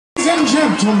Ladies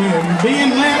and gentlemen,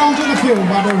 being led onto the field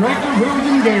by Director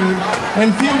William Garrett and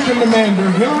Field Commander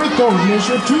Hillary Thornton is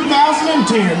your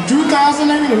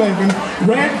 2010-2011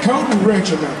 Redcoat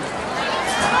Regiment.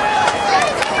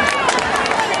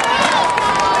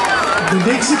 The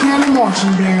Dixie County Marching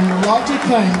Band would like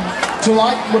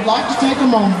to take a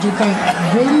moment to thank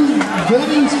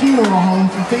Gooding's Funeral Home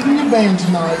for feeding the band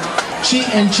tonight,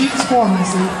 and Cheeks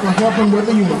Pharmacy for helping with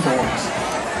the uniforms.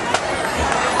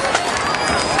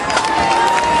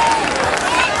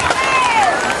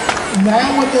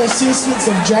 Now with the assistance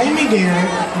of Jamie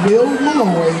Garrett, Bill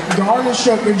Malloy, Garner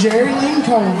Shucker, Jerry Lynn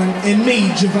Colvin, and me,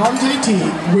 Javante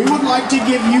Teague, we would like to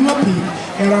give you a peek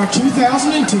at our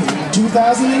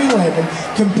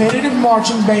 2010-2011 competitive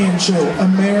marching band show,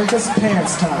 America's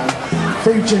Pastime,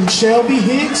 featuring Shelby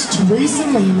Hicks, Teresa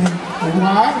Lehman,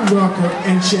 Wyatt Rucker,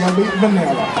 and Shelby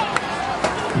Vanilla.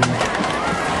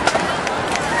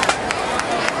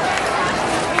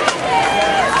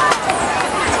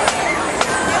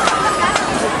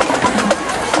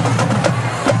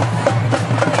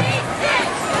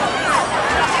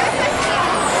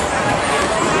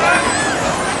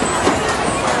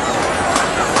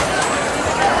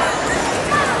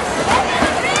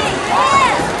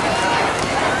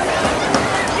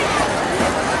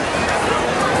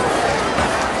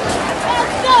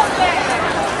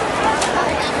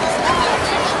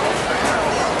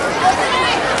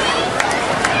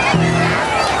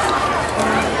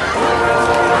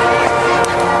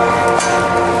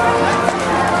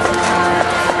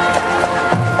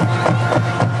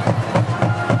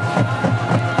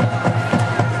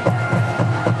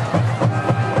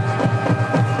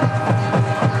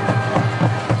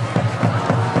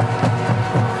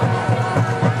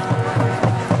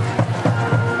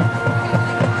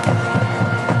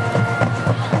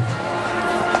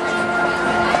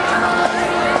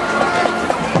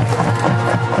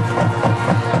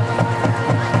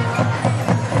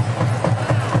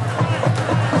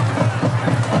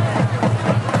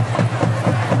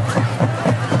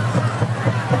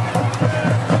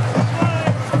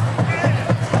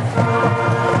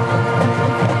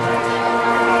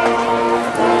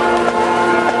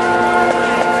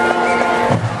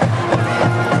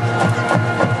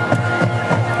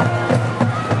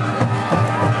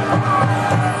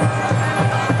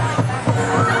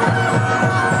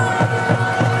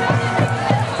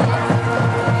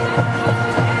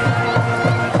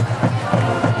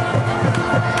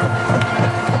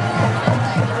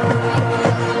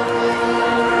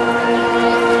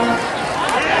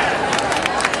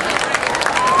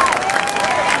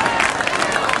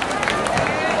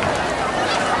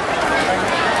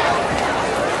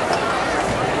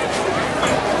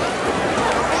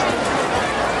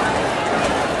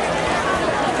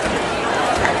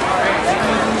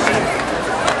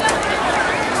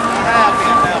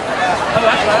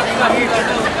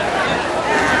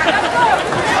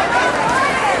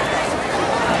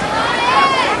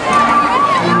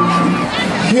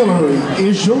 Hillary,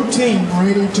 is your team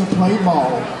ready to play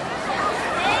ball?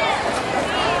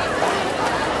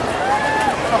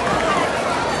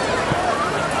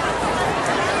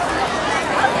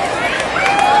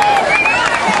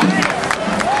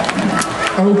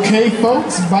 Okay,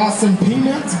 folks, buy some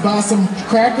peanuts, buy some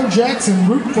Cracker Jacks, and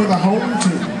root for the home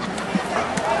team.